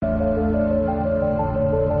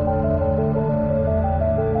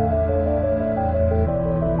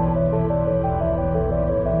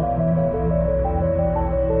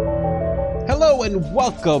and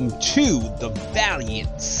welcome to the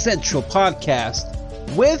Valiant Central Podcast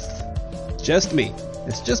with just me.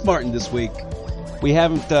 It's just Martin this week. We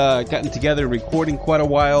haven't gotten together and recording quite a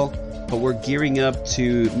while, but we're gearing up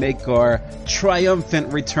to make our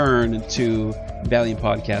triumphant return to Valiant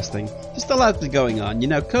Podcasting. Just a lot going on. You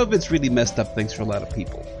know, COVID's really messed up things for a lot of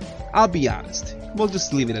people. I'll be honest. We'll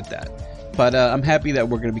just leave it at that. But I'm happy that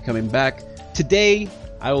we're going to be coming back. Today,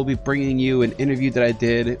 I will be bringing you an interview that I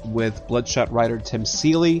did with Bloodshot writer Tim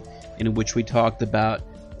Seeley, in which we talked about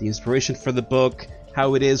the inspiration for the book,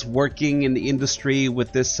 how it is working in the industry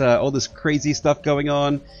with this all this crazy stuff going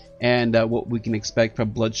on, and what we can expect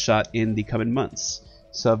from Bloodshot in the coming months.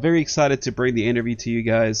 So very excited to bring the interview to you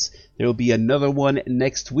guys. There will be another one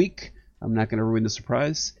next week. I'm not going to ruin the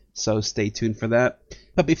surprise, so stay tuned for that.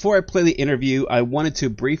 But before I play the interview, I wanted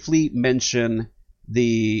to briefly mention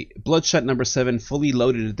the Bloodshot number 7 fully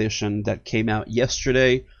loaded edition that came out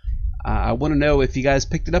yesterday. I want to know if you guys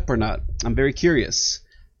picked it up or not. I'm very curious.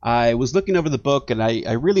 I was looking over the book and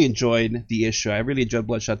I really enjoyed the issue. I really enjoyed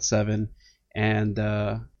Bloodshot 7, and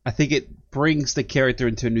I think it brings the character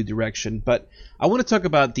into a new direction. But I want to talk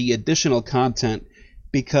about the additional content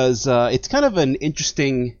because it's kind of an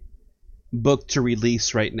interesting book to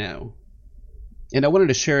release right now. And I wanted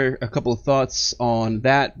to share a couple of thoughts on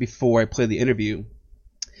that before I play the interview,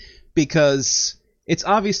 because it's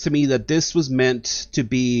obvious to me that this was meant to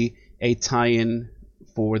be a tie-in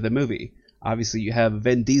for the movie. Obviously, you have a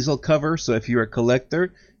Vin Diesel cover, so if you're a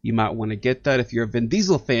collector, you might want to get that. If you're a Vin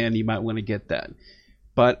Diesel fan, you might want to get that.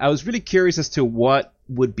 But I was really curious as to what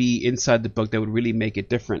would be inside the book that would really make it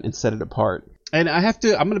different and set it apart. And I'm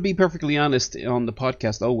going to be perfectly honest on the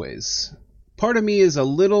podcast always. Part of me is a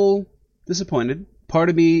little disappointed. Part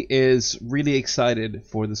of me is really excited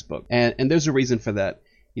for this book. And there's a reason for that.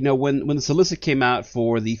 You know, when the solicit came out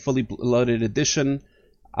for the fully loaded edition,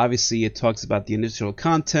 obviously it talks about the additional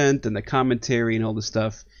content and the commentary and all this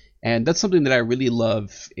stuff. And that's something that I really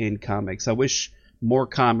love in comics. I wish more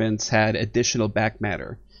comics had additional back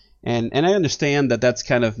matter. And I understand that that's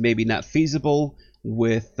kind of maybe not feasible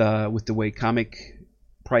with the way comic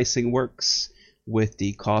pricing works, with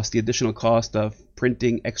the additional cost of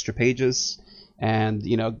printing extra pages, and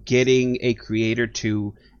you know, getting a creator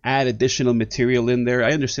to add additional material in there.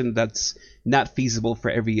 I understand that that's not feasible for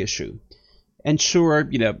every issue. And sure,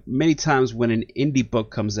 you know, many times when an indie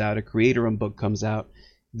book comes out, a creator-owned book comes out,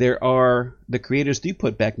 the creators do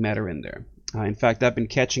put back matter in there. In fact, I've been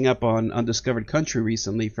catching up on Undiscovered Country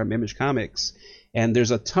recently from Image Comics, and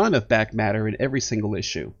there's a ton of back matter in every single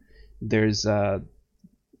issue. There's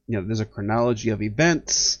there's a chronology of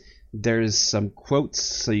events. There's some quotes,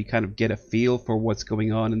 so you kind of get a feel for what's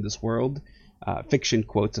going on in this world. Fiction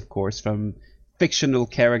quotes, of course, from fictional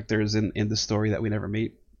characters in the story that we never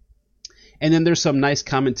meet. And then there's some nice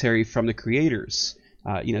commentary from the creators.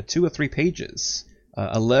 2 or 3 pages.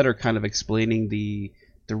 A letter kind of explaining the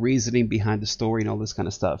reasoning behind the story and all this kind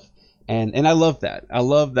of stuff. And I love that. I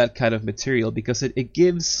love that kind of material because it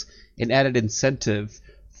gives an added incentive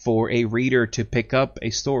for a reader to pick up a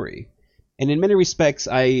story. And in many respects,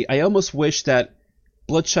 I almost wish that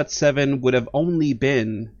Bloodshot 7 would have only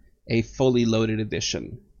been a fully loaded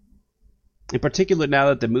edition. In particular, now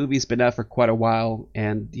that the movie's been out for quite a while,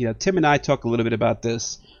 and you know, Tim and I talk a little bit about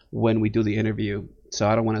this when we do the interview, so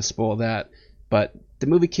I don't want to spoil that. But the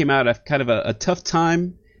movie came out at kind of a tough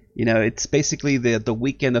time. You know, it's basically the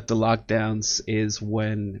weekend of the lockdowns is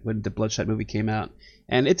when the Bloodshot movie came out,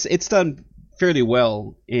 and it's done fairly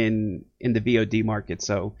well in the VOD market.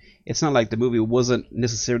 So it's not like the movie wasn't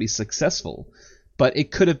necessarily successful, but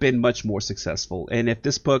it could have been much more successful. And if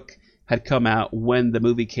this book had come out when the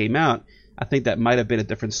movie came out, I think that might have been a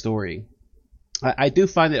different story. I do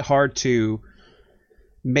find it hard to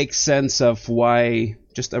make sense of why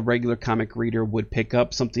just a regular comic reader would pick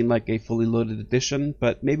up something like a fully loaded edition,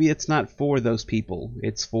 but maybe it's not for those people.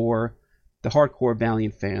 It's for the hardcore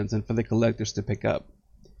Valiant fans and for the collectors to pick up.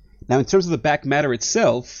 Now, in terms of the back matter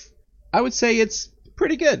itself, I would say it's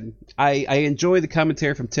pretty good. I enjoy the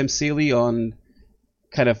commentary from Tim Seeley on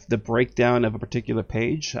kind of the breakdown of a particular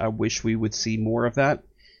page. I wish we would see more of that.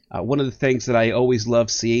 One of the things that I always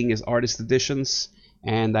love seeing is artist editions,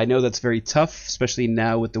 and I know that's very tough, especially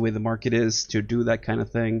now with the way the market is, to do that kind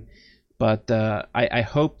of thing. But I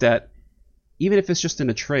hope that even if it's just in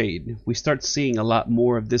a trade, we start seeing a lot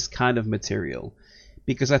more of this kind of material.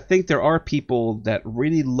 Because I think there are people that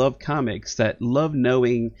really love comics, that love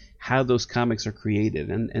knowing how those comics are created.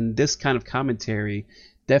 And this kind of commentary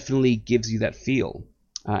definitely gives you that feel.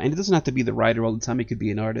 And it doesn't have to be the writer all the time. It could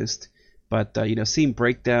be an artist. But, seeing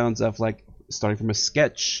breakdowns of, like, starting from a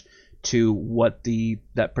sketch to what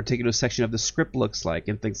that particular section of the script looks like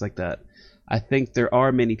and things like that. I think there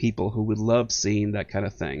are many people who would love seeing that kind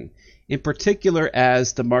of thing. In particular,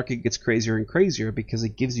 as the market gets crazier and crazier, because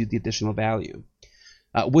it gives you the additional value.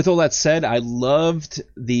 With all that said, I loved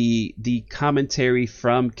the commentary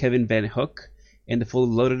from Kevin Van Hook in the Fully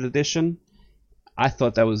Loaded edition. I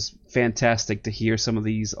thought that was fantastic to hear some of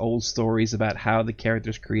these old stories about how the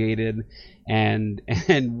character's created and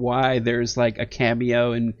why there's like a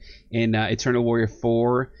cameo in Eternal Warrior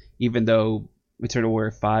 4, even though Eternal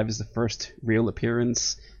Warrior 5 is the first real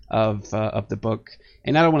appearance of the book.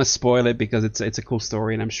 And I don't want to spoil it because it's a cool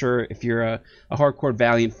story, and I'm sure if you're a hardcore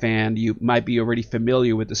Valiant fan, you might be already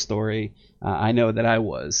familiar with the story. I know that I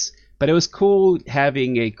was. But it was cool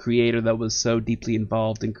having a creator that was so deeply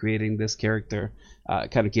involved in creating this character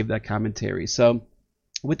kind of give that commentary. So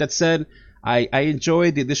with that said, I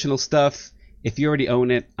enjoyed the additional stuff. If you already own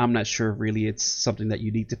it, I'm not sure really it's something that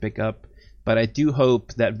you need to pick up. But I do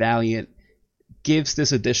hope that Valiant gives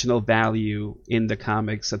this additional value in the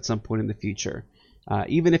comics at some point in the future.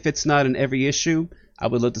 Even if it's not in every issue, I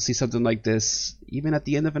would love to see something like this even at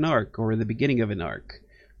the end of an arc or in the beginning of an arc,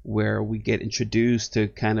 where we get introduced to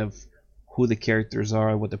kind of who the characters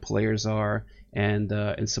are, what the players are, and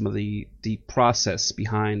some of the process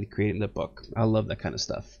behind creating the book. I love that kind of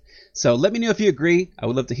stuff. So let me know if you agree. I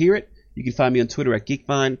would love to hear it. You can find me on Twitter at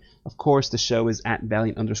GeekVine. Of course, the show is at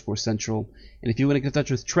Valiant_Central. And if you want to get in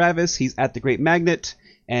touch with Travis, he's at The Great Magnet,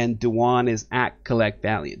 and Dewan is at Collect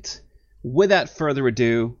Valiant. Without further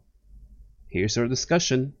ado, here's our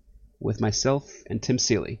discussion with myself and Tim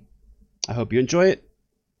Seeley. I hope you enjoy it,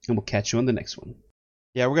 and we'll catch you on the next one.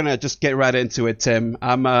 Yeah, we're gonna just get right into it, Tim.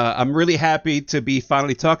 I'm really happy to be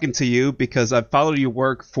finally talking to you because I've followed your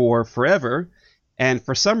work for forever, and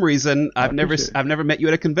for some reason I've never met you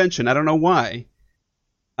at a convention. I don't know why.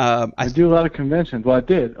 I do a lot of conventions. Well, I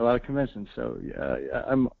did a lot of conventions, so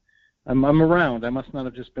yeah, I'm around. I must not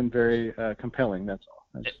have just been very compelling. That's all.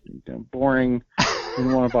 I just, boring.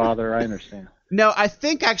 Didn't want to bother. I understand. No, I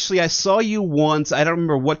think actually I saw you once. I don't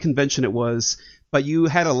remember what convention it was. But you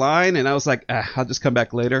had a line, and I was like, I'll just come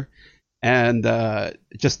back later, and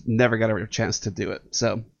just never got a chance to do it.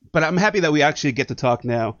 So, but I'm happy that we actually get to talk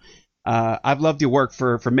now. I've loved your work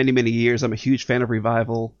for many, many years. I'm a huge fan of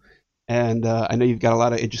Revival, and I know you've got a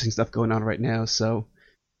lot of interesting stuff going on right now. So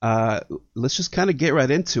let's just kind of get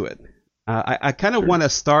right into it. I kind of want to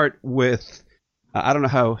start with, I don't know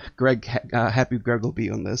how happy Greg will be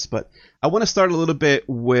on this, but I want to start a little bit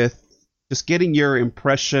with just getting your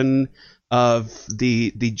impression of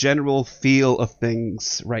the general feel of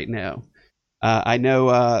things right now. I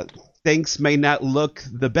know things may not look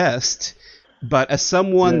the best, but as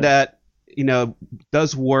someone that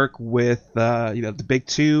does work with the Big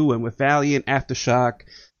Two and with Valiant, Aftershock,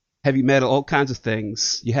 Heavy Metal, all kinds of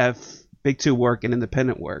things. You have Big Two work and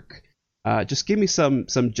independent work. Just give me some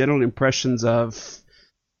general impressions of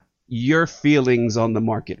your feelings on the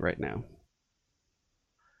market right now.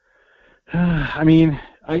 I mean,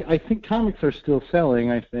 I think comics are still selling.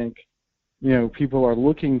 I think, people are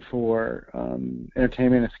looking for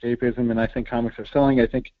entertainment, escapism, and I think comics are selling. I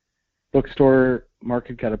think bookstore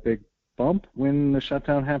market got a big bump when the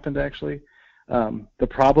shutdown happened, actually. The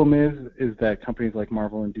problem is that companies like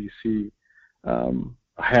Marvel and DC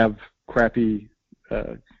have crappy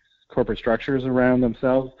corporate structures around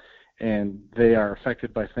themselves, and they are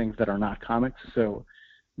affected by things that are not comics. So,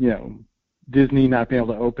 Disney not being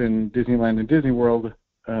able to open Disneyland and Disney World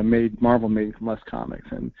made Marvel make less comics,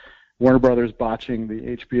 and Warner Brothers botching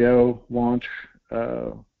the HBO launch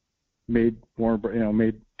made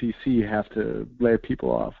DC have to lay people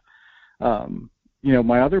off.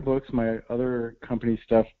 My other books, my other company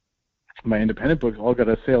stuff, my independent books all got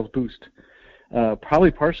a sales boost,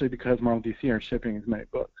 probably partially because Marvel and DC aren't shipping as many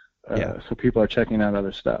books, so people are checking out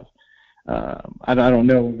other stuff. I don't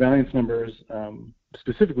know Valiant's numbers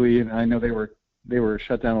specifically, and I know they were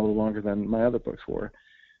shut down a little longer than my other books were,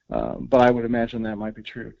 but I would imagine that might be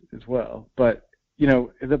true as well. But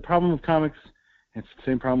the problem with comics, it's the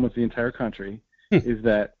same problem with the entire country, is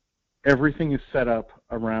that everything is set up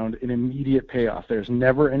around an immediate payoff. There's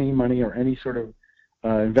never any money or any sort of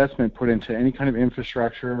investment put into any kind of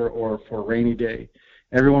infrastructure or for a rainy day.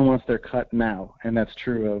 Everyone wants their cut now, and that's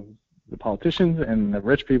true of the politicians and the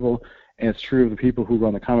rich people, and it's true of the people who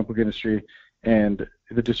run the comic book industry. And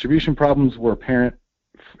the distribution problems were apparent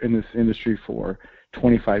in this industry for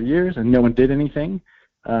 25 years, and no one did anything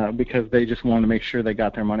because they just wanted to make sure they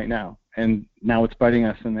got their money now. And now it's biting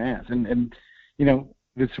us in the ass. And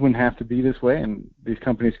this wouldn't have to be this way, and these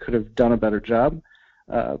companies could have done a better job,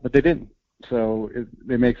 but they didn't. So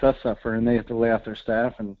it makes us suffer, and they have to lay off their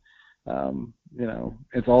staff, and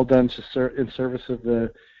it's all done in service of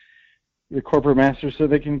the the corporate masters so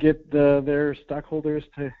they can get their stockholders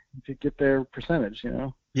to get their percentage.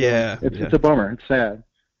 Yeah, it's a bummer. It's sad.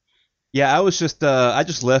 Yeah, I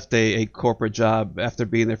just left a corporate job after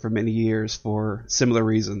being there for many years for similar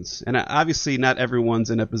reasons, and obviously not everyone's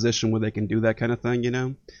in a position where they can do that kind of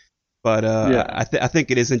thing. But Yeah. I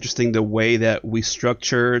think it is interesting the way that we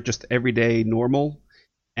structure just everyday normal,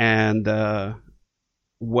 and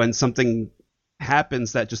when something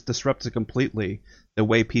happens that just disrupts it completely, the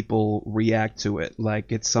way people react to it,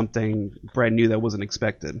 like it's something brand new that wasn't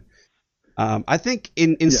expected. I think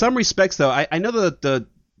in some respects, though, I know that the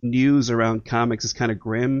news around comics is kind of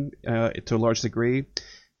grim to a large degree,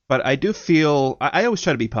 but I do feel I always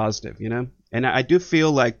try to be positive, and I do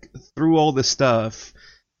feel like through all this stuff,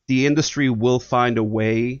 the industry will find a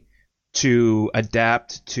way to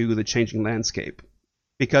adapt to the changing landscape.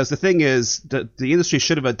 Because the thing is, the industry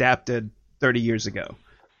should have adapted 30 years ago,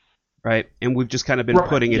 right? And we've just kind of been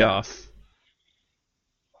putting it off.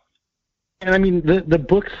 And I mean, the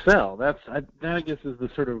books sell. That I guess is the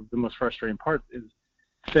sort of the most frustrating part is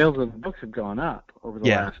sales of books have gone up over the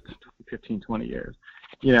last 15, 20 years.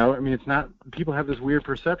 I mean, it's not, people have this weird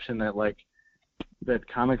perception that that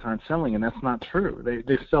comics aren't selling, and that's not true.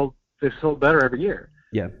 They've sold better every year.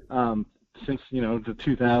 Yeah. Since, the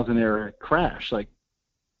 2000 era crash,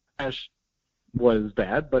 crash was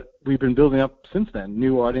bad, but we've been building up since then.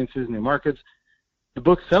 New audiences, new markets. The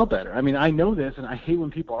books sell better. I mean, I know this, and I hate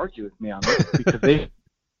when people argue with me on this because they,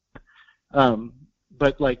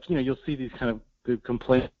 but you'll see these kind of the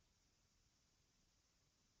complaint.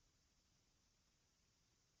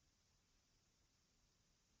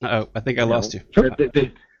 Uh-oh, I think I lost you.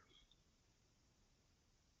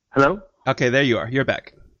 Hello? Okay, there you are. You're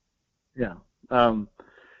back. Yeah.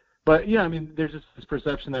 But yeah, I mean, there's just this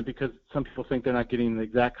perception that because some people think they're not getting the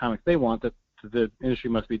exact comics they want, that the industry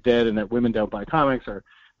must be dead and that women don't buy comics or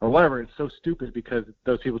whatever. It's so stupid because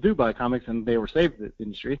those people do buy comics and they were saved the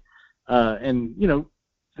industry. And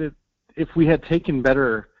if we had taken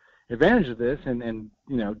better advantage of this and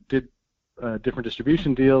did different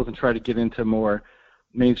distribution deals and tried to get into more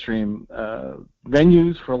mainstream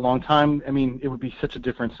venues for a long time, I mean, it would be such a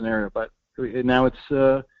different scenario. But now it's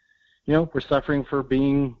we're suffering for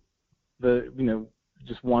being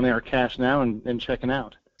just wanting our cash now and checking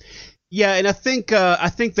out. Yeah, and I think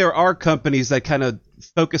there are companies that kind of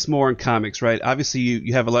focus more on comics, right? Obviously,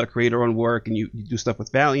 you have a lot of creator-owned work and you do stuff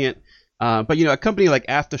with Valiant. But a company like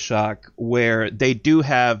Aftershock, where they do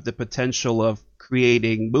have the potential of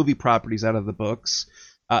creating movie properties out of the books,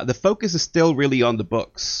 the focus is still really on the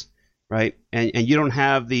books, right? And you don't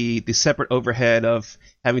have the separate overhead of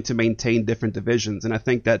having to maintain different divisions. And I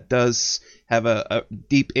think that does have a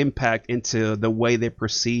deep impact into the way they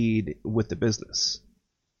proceed with the business.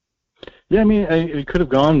 Yeah, I mean, it could have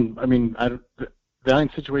gone. I mean, the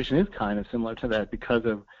Valiant situation is kind of similar to that because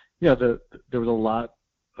of there was a lot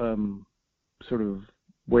sort of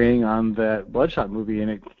weighing on that Bloodshot movie,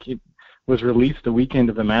 and it was released the weekend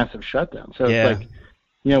of the massive shutdown. So it's like,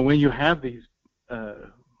 when you have these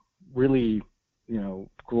really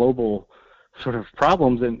global sort of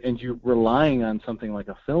problems and you're relying on something like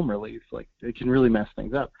a film release, it can really mess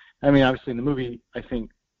things up. I mean, obviously, in the movie, I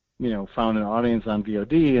think found an audience on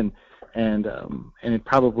VOD and it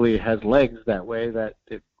probably has legs that way that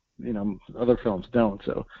it other films don't.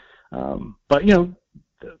 So, but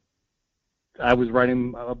I was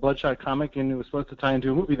writing a Bloodshot comic and it was supposed to tie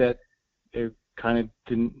into a movie that it kind of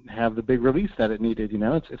didn't have the big release that it needed.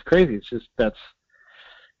 It's crazy. It's just that's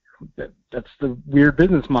the weird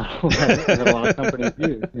business model that a lot of companies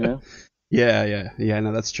use. Yeah.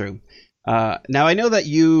 No, that's true. Now I know that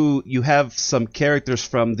you have some characters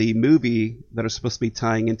from the movie that are supposed to be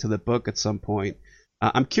tying into the book at some point.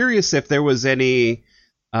 I'm curious if there was any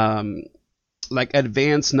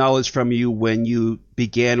advanced knowledge from you when you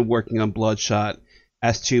began working on Bloodshot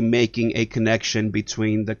as to making a connection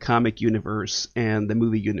between the comic universe and the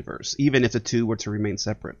movie universe, even if the two were to remain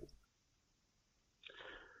separate.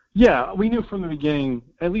 Yeah, we knew from the beginning,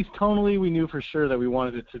 at least tonally, we knew for sure that we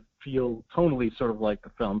wanted it to feel tonally sort of like the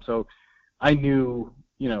film. So I knew,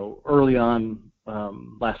 early on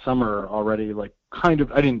last summer already, I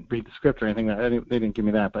didn't read the script or anything. They didn't give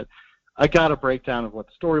me that, but I got a breakdown of what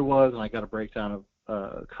the story was, and I got a breakdown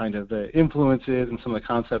of kind of the influences and some of the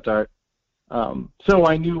concept art. So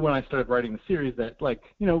I knew when I started writing the series that,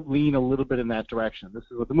 lean a little bit in that direction. This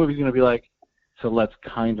is what the movie's going to be like, so let's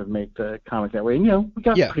kind of make the comic that way. And, we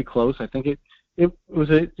got pretty close. I think it was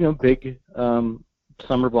a, big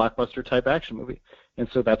summer blockbuster type action movie. And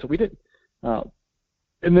so that's what we did.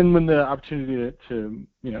 And then when the opportunity to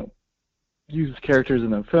use characters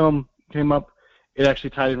in the film came up, it actually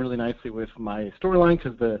tied in really nicely with my storyline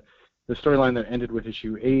because the the storyline that ended with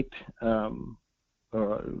issue 8,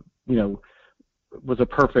 was a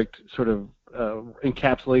perfect sort of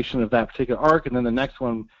encapsulation of that particular arc, and then the next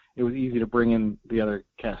one, it was easy to bring in the other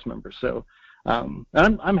cast members. So, and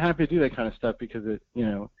I'm happy to do that kind of stuff because it,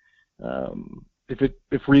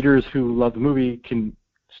 if readers who love the movie can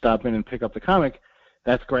stop in and pick up the comic,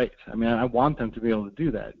 that's great. I mean, I want them to be able to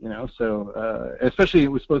do that, So, especially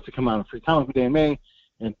it was supposed to come out on Free Comic Book Day in May,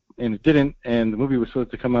 and it didn't, and the movie was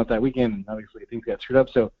supposed to come out that weekend, and obviously things got screwed up.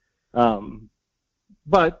 So,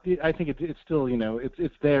 but I think it's still,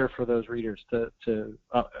 it's there for those readers to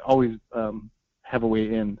always have a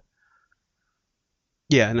way in.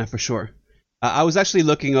 Yeah, no, for sure. I was actually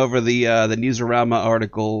looking over the Newsarama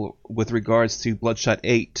article with regards to Bloodshot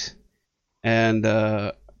 8, and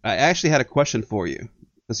I actually had a question for you,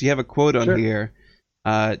 because you have a quote on here.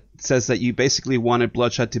 It says that you basically wanted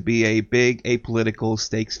Bloodshot to be a big, apolitical,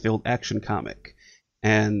 stakes-filled action comic,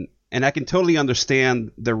 and I can totally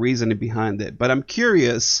understand the reasoning behind it. But I'm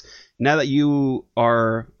curious, now that you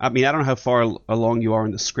are, I mean, I don't know how far along you are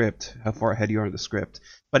in the script, how far ahead you are in the script,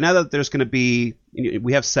 but now that there's going to be,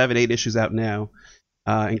 we have 7-8 issues out now,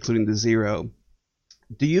 including the 0.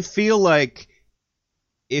 Do you feel like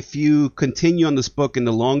if you continue on this book in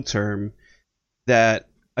the long term, that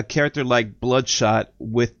a character like Bloodshot,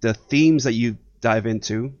 with the themes that you dive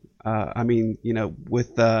into,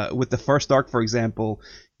 with the first arc, for example,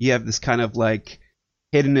 you have this kind of like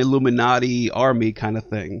hidden Illuminati army kind of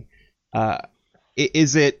thing.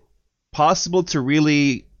 Is it possible to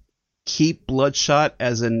really keep Bloodshot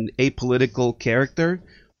as an apolitical character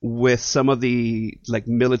with some of the like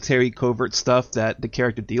military covert stuff that the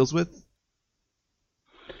character deals with?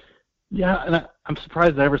 Yeah, and I'm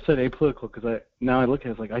surprised I ever said apolitical, because now I look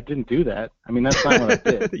at it like I didn't do that. I mean, that's not what I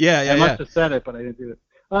did. I must have said it, but I didn't do it.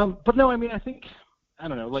 But no, I mean, I think, I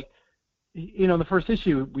don't know, like, in the first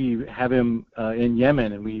issue we have him in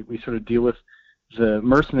Yemen, and we sort of deal with the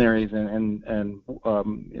mercenaries and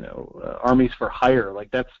armies for hire.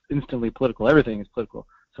 Like, that's instantly political. Everything is political.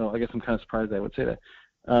 So I guess I'm kind of surprised I would say that.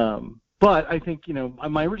 But I think,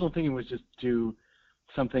 my original thinking was just do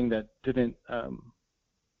something that didn't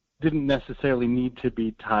necessarily need to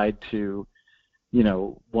be tied to,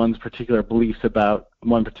 one's particular beliefs about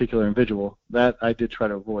one particular individual. That I did try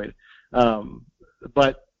to avoid.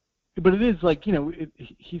 But it is like,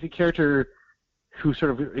 he's a character who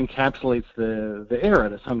sort of encapsulates the era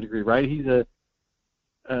to some degree, right? He's a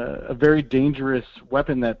very dangerous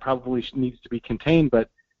weapon that probably needs to be contained, but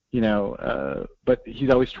he's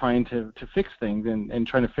always trying to fix things and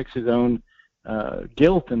trying to fix his own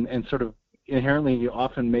guilt and sort of inherently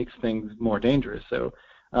often makes things more dangerous. So,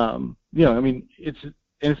 I mean,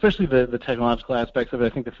 and especially the technological aspects of it, I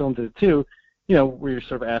think the film did it too, where you're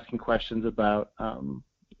sort of asking questions about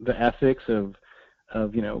the ethics of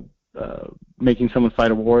making someone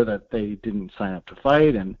fight a war that they didn't sign up to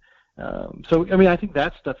fight. And so, I mean, I think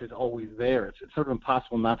that stuff is always there. It's sort of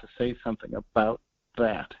impossible not to say something about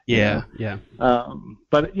that. Yeah.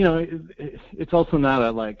 But, it's also not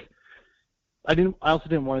a, like, I also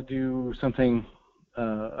didn't want to do something.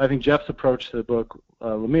 I think Jeff's approach to the book,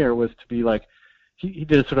 Lemire, was to be like, he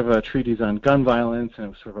did sort of a treatise on gun violence, and it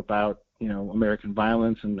was sort of about American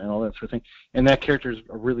violence and all that sort of thing. And that character is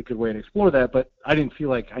a really good way to explore that. But I didn't feel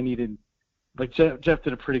like I needed, like Jeff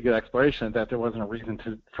did a pretty good exploration of that. There wasn't a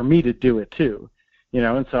reason for me to do it too,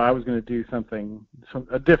 And so I was going to do something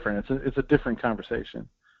different. It's a different conversation.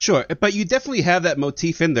 Sure, but you definitely have that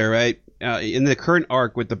motif in there, right? In the current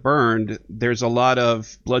arc with the Burned, there's a lot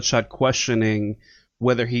of Bloodshot questioning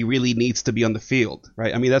whether he really needs to be on the field,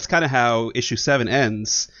 right? I mean, that's kind of how issue 7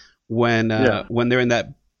 ends when they're in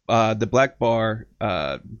that the Black Bar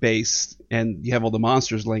base and you have all the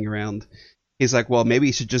monsters laying around. He's like, well, maybe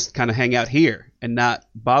he should just kind of hang out here and not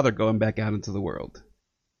bother going back out into the world.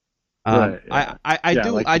 I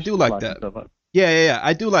do like that. Yeah,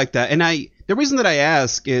 I do like that. And the reason that I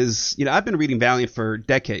ask is, I've been reading Valiant for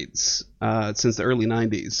decades, since the early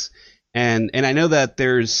 90s. And I know that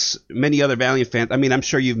there's many other Valiant fans. I mean, I'm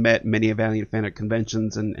sure you've met many a Valiant fan at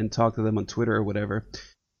conventions and talked to them on Twitter or whatever.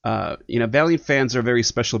 Valiant fans are a very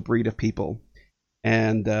special breed of people.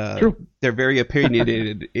 And they're very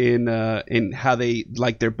opinionated in how they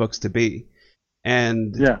like their books to be.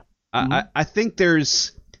 And I think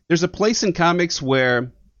there's a place in comics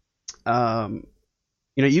where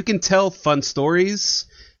you can tell fun stories,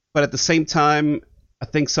 but at the same time, I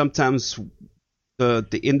think sometimes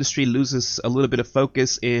the industry loses a little bit of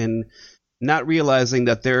focus in not realizing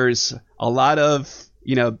that there's a lot of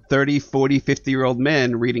 30, 40, 50-year-old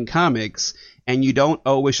men reading comics, and you don't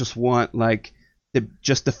always just want like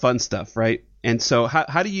just the fun stuff, right? And so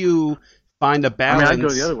how do you find a balance. I mean, I'd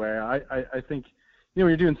go the other way. I think, when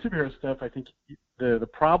you're doing superhero stuff, I think the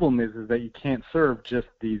problem is that you can't serve just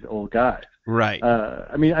these old guys. Right.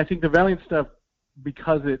 I mean, I think the Valiant stuff,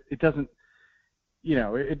 because it doesn't,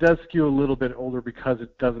 it does skew a little bit older because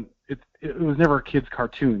it was never a kid's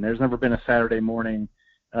cartoon. There's never been a Saturday morning,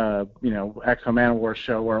 X-Men Manowar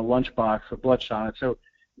show or a lunchbox with Bloodshot on it.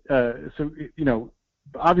 So,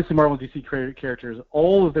 obviously Marvel and DC created characters.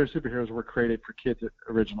 All of their superheroes were created for kids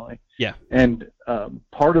originally. Yeah. And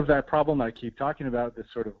part of that problem that I keep talking about, this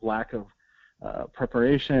sort of lack of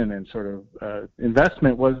preparation and sort of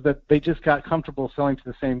investment, was that they just got comfortable selling to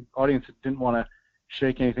the same audience that didn't want to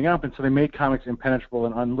shake anything up, and so they made comics impenetrable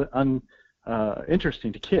and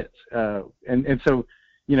uninteresting to kids. And so,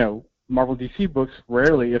 Marvel DC books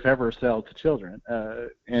rarely, if ever, sell to children,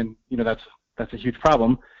 and that's a huge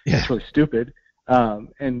problem. Yeah. It's really stupid.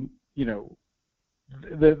 And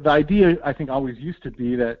the idea, I think, always used to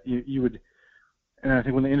be that you would, and I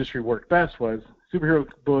think when the industry worked best was superhero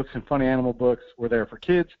books and funny animal books were there for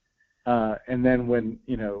kids, and then when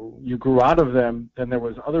you grew out of them, then there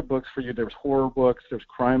was other books for you. There was horror books, there was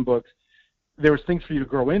crime books, there was things for you to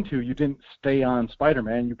grow into. You didn't stay on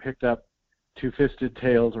Spider-Man. You picked up Two-Fisted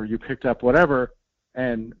Tales, or you picked up whatever,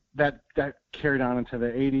 and that carried on into the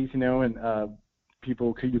 80s, and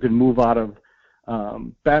you could move out of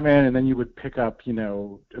Batman, and then you would pick up,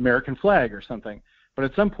 American Flag or something. But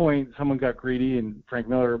at some point, someone got greedy, and Frank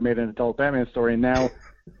Miller made an adult Batman story, and now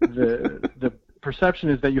the perception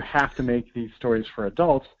is that you have to make these stories for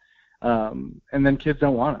adults, and then kids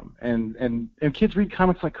don't want them. And kids read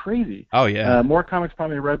comics like crazy. Oh yeah. More comics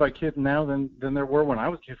probably read by kids now than there were when I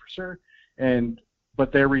was a kid, for sure.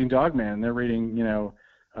 But they're reading Dogman, they're reading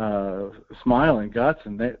Smile and Guts,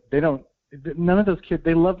 and they don't. None of those kids,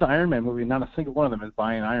 they love the Iron Man movie. Not a single one of them is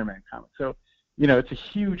buying an Iron Man comic. So, it's a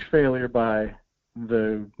huge failure by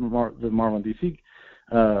the Marvel and DC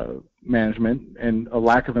management, and a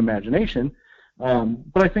lack of imagination.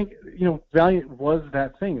 But I think, Valiant was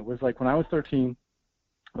that thing. It was like when I was 13,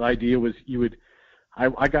 the idea was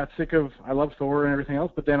I got sick of, I love Thor and everything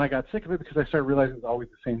else, but then I got sick of it because I started realizing it's always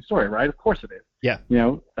the same story, right? Of course it is. Yeah.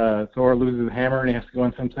 Thor loses the hammer and he has to go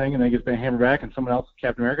on something, and then he gets the hammer back, and someone else is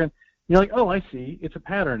Captain America. And you're like, oh, I see. It's a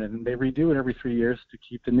pattern, and they redo it every 3 years to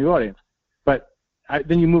keep the new audience. But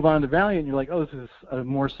then you move on to Valiant, and you're like, oh, this is a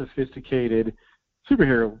more sophisticated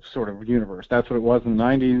superhero sort of universe. That's what it was in the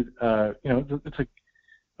 90s. It's like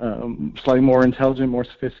slightly more intelligent, more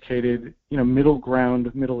sophisticated, middle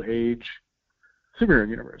ground, middle age superhero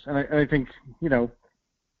universe. And I think,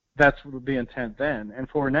 that's the intent then. And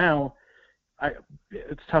for now,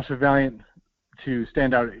 it's tough for Valiant to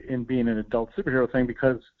stand out in being an adult superhero thing,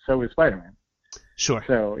 because so is Spider-Man. Sure.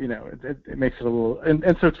 So, it makes it a little,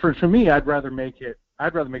 and so for me, I'd rather make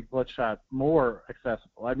Bloodshot more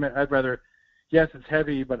accessible. I'd rather, yes, it's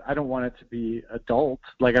heavy, but I don't want it to be adult.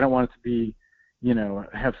 Like, I don't want it to be,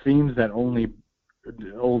 have themes that only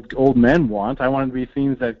old men want. I want it to be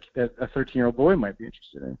themes that a 13-year-old boy might be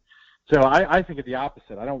interested in. So I think it's the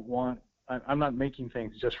opposite. I'm not making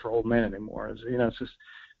things just for old men anymore. It's just,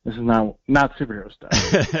 this is not superhero stuff.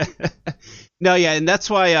 No, yeah, and that's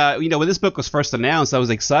why, when this book was first announced, I was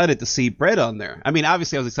excited to see Brett on there. I mean,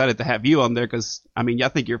 obviously, I was excited to have you on there because, I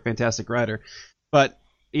think you're a fantastic writer. But,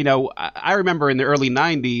 I remember in the early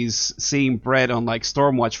 90s seeing Brett on, like,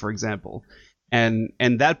 Stormwatch, for example. And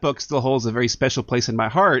that book still holds a very special place in my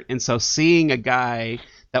heart. And so seeing a guy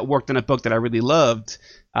that worked on a book that I really loved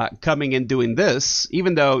coming and doing this,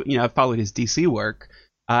 even though, I followed his DC work,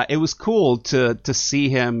 it was cool to see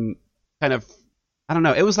him kind of, I don't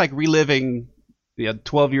know, it was like reliving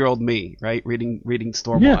 12-year-old me, right? Reading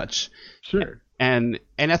Stormwatch. Yeah, sure. And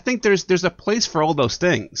I think there's a place for all those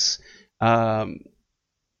things. My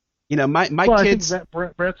kids. I think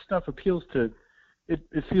that Brett's stuff appeals to.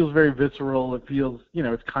 It feels very visceral. It feels,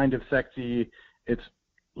 it's kind of sexy. It's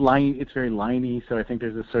very liney. So I think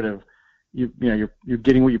there's this sort of, you're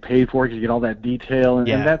getting what you paid for because you get all that detail, and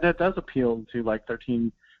that does appeal to like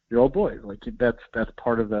 13-year-old boys. Like that's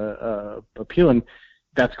part of the appeal, and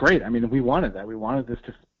that's great. I mean, we wanted that. We wanted this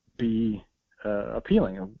to be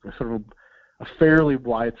appealing, a sort of a fairly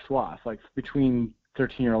wide swath, like between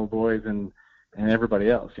 13-year-old boys and everybody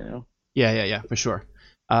else. Yeah, for sure.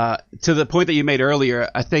 To the point that you made earlier,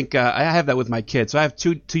 I think I have that with my kids. So I have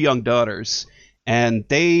two young daughters, and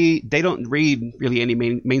they don't read really any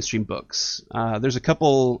mainstream books. There's a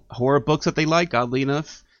couple horror books that they like, oddly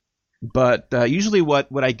enough, but usually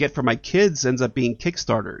what I get from my kids ends up being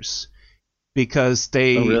Kickstarters, because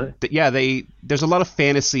there's a lot of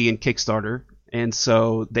fantasy in Kickstarter, and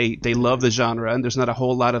so they love the genre, and there's not a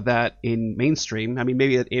whole lot of that in mainstream. I mean,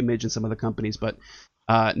 maybe at Image and some other companies, but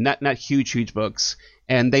not huge books,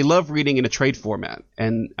 and they love reading in a trade format.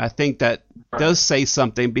 And I think that does say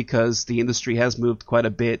something because the industry has moved quite a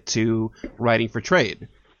bit to writing for trade,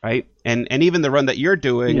 right? And even the run that you're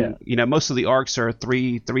doing, most of the arcs are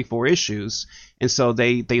 4 issues, and so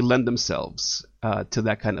they lend themselves to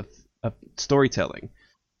that kind of storytelling.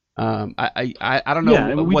 I don't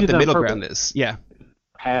know what the middle ground is. Yeah,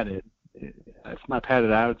 padded. It's not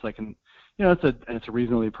padded out. It's like it's a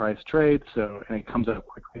reasonably priced trade, so and it comes out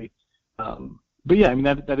quickly. But yeah, I mean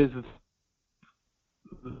that is.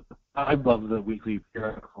 I love the weekly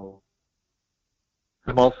periodical.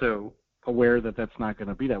 I'm also aware that that's not going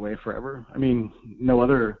to be that way forever. I mean, no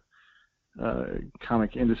other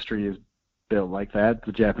comic industry is built like that.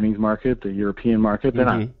 The Japanese market, the European market, they're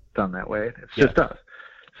not done that way. It's just us.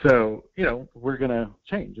 So, we're going to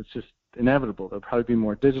change. It's just inevitable. There'll probably be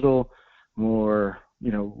more digital, more,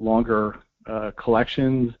 longer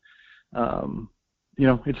collections.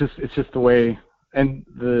 It's just the way, and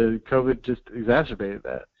the COVID just exacerbated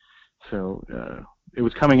that. So it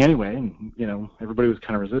was coming anyway, and, everybody was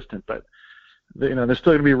kind of resistant. But, there's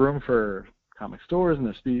still going to be room for comic stores, and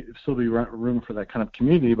there's still be room for that kind of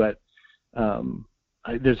community. But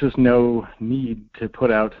there's just no need to put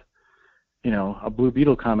out a Blue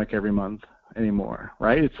Beetle comic every month anymore,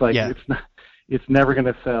 right? It's like it's never going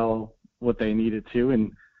to sell what they need it to,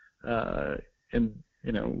 and if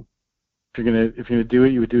you're gonna do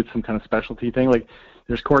it, you would do it some kind of specialty thing. Like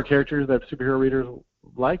there's core characters that superhero readers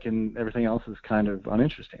like, and everything else is kind of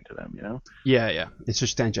uninteresting to them, Yeah, it's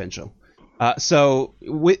just tangential. So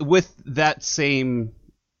with that same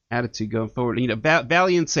attitude going forward,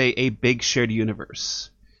 Valiant's a big shared universe,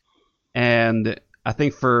 and I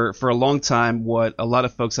think for a long time, what a lot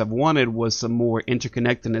of folks have wanted was some more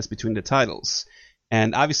interconnectedness between the titles.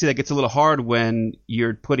 And obviously that gets a little hard when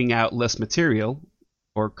you're putting out less material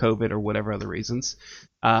or COVID or whatever other reasons.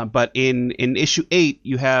 But in issue 8,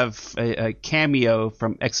 you have a cameo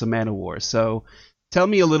from X-O Manowar. So tell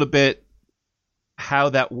me a little bit how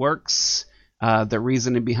that works, the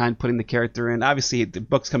reasoning behind putting the character in. Obviously, the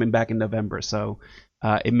book's coming back in November, so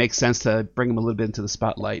it makes sense to bring him a little bit into the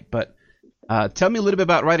spotlight. But tell me a little bit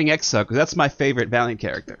about writing X-O, because that's my favorite Valiant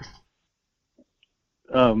character.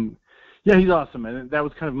 Yeah, he's awesome, and that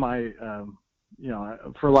was kind of my,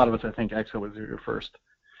 for a lot of us, I think X-O was your first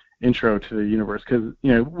intro to the universe, because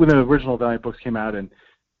when the original Valiant books came out, and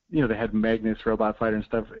they had Magnus, Robot Fighter, and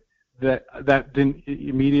stuff, that didn't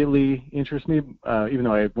immediately interest me, even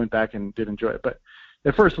though I went back and did enjoy it. But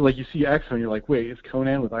at first, like you see X-O, and you're like, wait, it's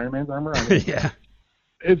Conan with Iron Man's armor? Yeah.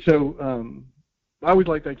 And so I always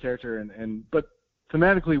liked that character, but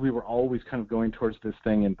thematically we were always kind of going towards this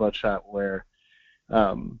thing in Bloodshot where,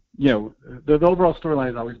 the overall storyline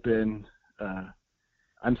has always been,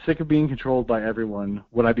 I'm sick of being controlled by everyone.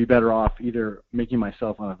 Would I be better off either making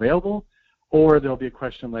myself unavailable, or there'll be a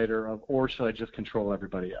question later of, or should I just control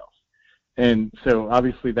everybody else? And so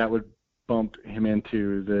obviously that would bump him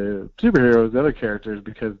into the superheroes, the other characters,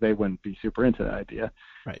 because they wouldn't be super into that idea.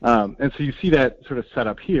 Right. And so you see that sort of set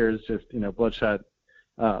up here is just, Bloodshot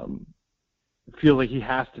feels like he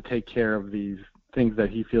has to take care of these things that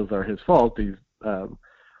he feels are his fault, these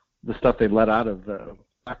the stuff they let out of the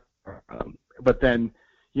but then,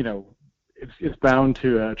 it's bound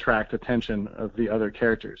to attract attention of the other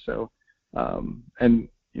characters. So, and,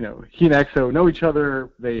 he and X-O know each other,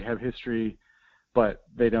 they have history, but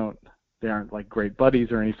they aren't like great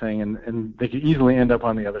buddies or anything, and they could easily end up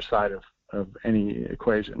on the other side of any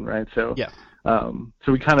equation, right? So, yeah.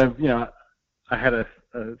 So we kind of, I had a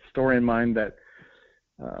story in mind that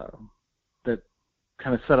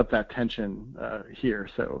kind of set up that tension here.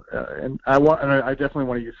 So, and I definitely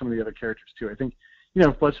want to use some of the other characters too. I think,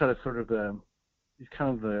 Bloodshot is sort of he's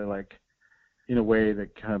kind of the, like, in a way, the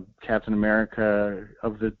kind of Captain America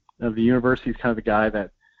of the universe. He's kind of the guy that,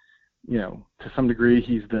 to some degree,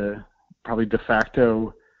 he's the probably de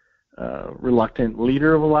facto reluctant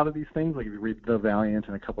leader of a lot of these things. Like if you read The Valiant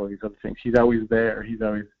and a couple of these other things, he's always there. He's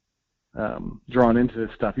always drawn into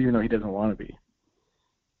this stuff, even though he doesn't want to be.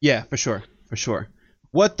 Yeah, for sure.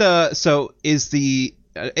 So is the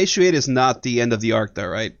issue 8 is not the end of the arc, though,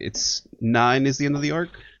 right? It's 9 is the end of the arc?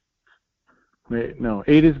 Wait, no,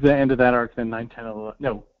 8 is the end of that arc, then 9, 10, 11...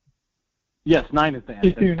 No. Yes, 9 is the end.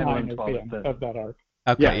 Issue 9 is the end of that arc.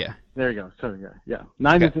 Okay, yeah. There you go. So, yeah.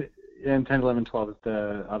 9 is the end, 10, 11, 12 is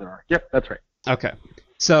the other arc. Yep, that's right. Okay.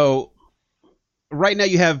 So, right now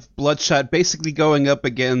you have Bloodshot basically going up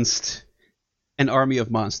against an army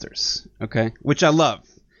of monsters, okay? Which I love.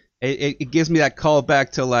 It gives me that call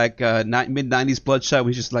back to like mid-90s Bloodshot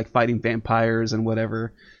when he's just like fighting vampires and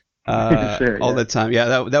whatever. Sure, all the time.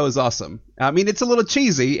 Yeah, that was awesome. I mean, it's a little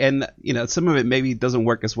cheesy, and some of it maybe doesn't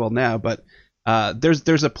work as well now, but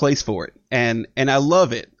there's a place for it, and I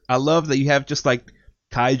love it. I love that you have just like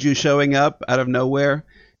kaiju showing up out of nowhere.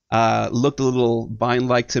 Looked a little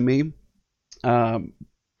Vine-like to me.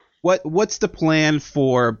 What's the plan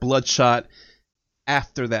for Bloodshot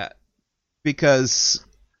after that? Because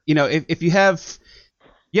if you have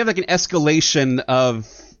like an escalation of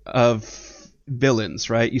villains,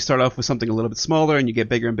 right? You start off with something a little bit smaller, and you get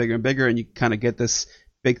bigger and bigger and bigger, and you kind of get this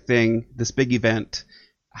big thing, this big event.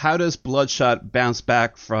 How does Bloodshot bounce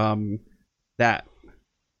back from that?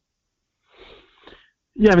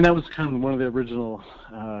 Yeah, I mean, that was kind of one of the original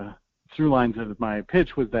through lines of my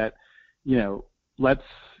pitch, was that let's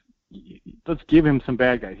give him some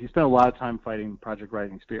bad guys. He spent a lot of time fighting Project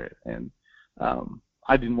Rising Spirit, and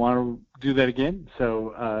I didn't want to do that again,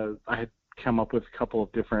 so I had come up with a couple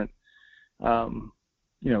of different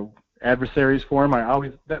adversaries for him.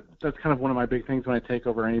 That's kind of one of my big things when I take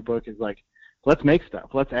over any book, is like, let's make stuff,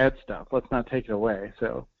 let's add stuff, let's not take it away.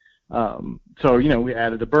 So we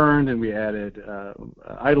added a Burned, and we added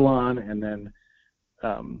Eidolon, and then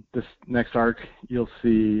this next arc you'll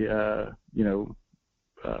see some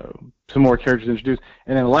more characters introduced,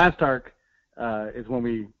 and then the last arc is when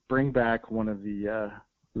we bring back one of the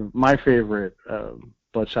my favorite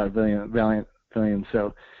Bloodshot Valiant villains.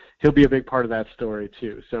 So he'll be a big part of that story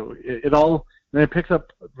too. So it picks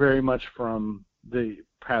up very much from the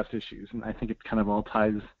past issues, and I think it kind of all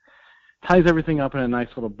ties everything up in a nice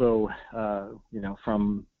little bow.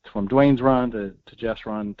 From Dwayne's run to Jeff's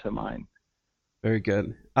run to mine. Very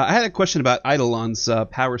good. I had a question about Eidolon's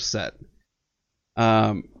power set.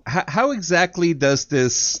 How exactly does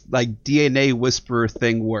this like DNA whisperer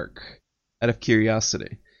thing work? Out of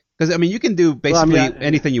curiosity, because I mean, you can do basically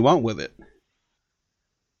anything you want with it.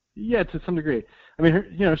 Yeah, to some degree. I mean,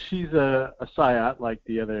 she's a Psyot like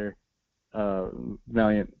the other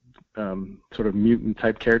Valiant sort of mutant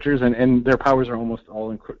type characters, and their powers are almost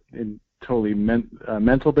all in totally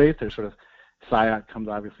mental based. They're sort of Psyot comes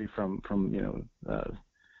obviously from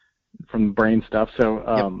brain stuff.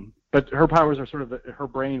 So, but her powers are sort of her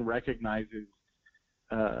brain recognizes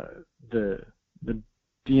the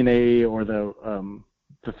DNA or the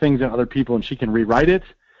things in other people, and she can rewrite it,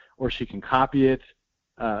 or she can copy it.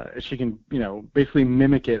 She can basically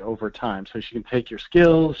mimic it over time. So she can take your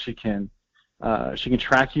skills. She can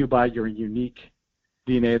track you by your unique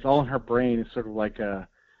DNA. It's all in her brain. It's sort of like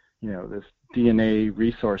this DNA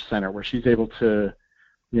resource center where she's able to,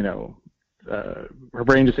 her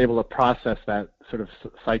brain is able to process that sort of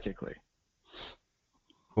psychically.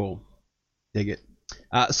 Cool. Dig it.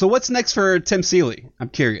 So what's next for Tim Seeley? I'm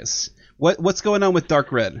curious. What's going on with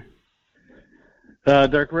Dark Red?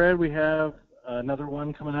 Dark Red, we have another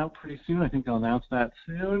one coming out pretty soon. I think I'll announce that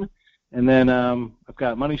soon. And then I've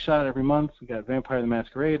got Money Shot every month. We got Vampire the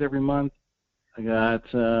Masquerade every month. I got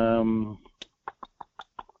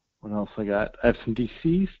what else I got? I have some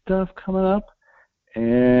DC stuff coming up,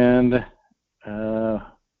 and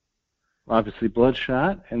obviously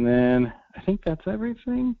Bloodshot. And then I think that's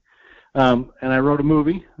everything. And I wrote a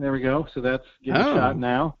movie. There we go. So that's getting shot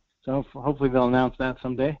now. So hopefully they'll announce that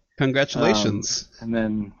someday. Congratulations. And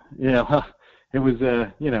then it was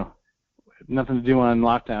nothing to do on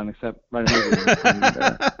lockdown except write a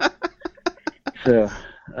movie. So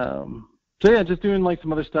yeah, just doing like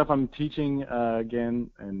some other stuff. I'm teaching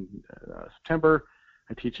again in September.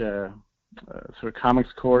 I teach a sort of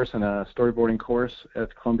comics course and a storyboarding course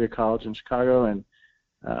at Columbia College in Chicago, and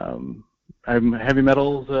I'm Heavy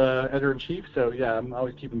Metal's editor-in-chief. So yeah, I'm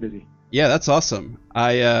always keeping busy. Yeah, that's awesome.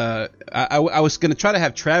 I was going to try to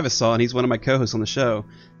have Travis on. He's one of my co-hosts on the show.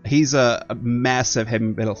 He's a massive heavy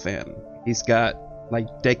metal fan. He's got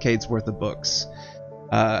like decades worth of books.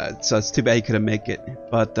 So it's too bad he couldn't make it.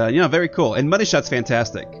 But very cool. And Money Shot's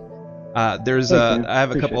fantastic. I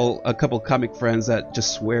have a couple comic friends that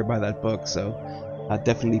just swear by that book. So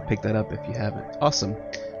definitely pick that up if you haven't. Awesome.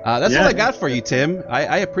 That's all I got for you, Tim.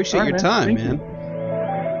 I appreciate your time, man.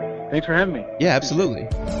 Thanks for having me. Yeah, absolutely.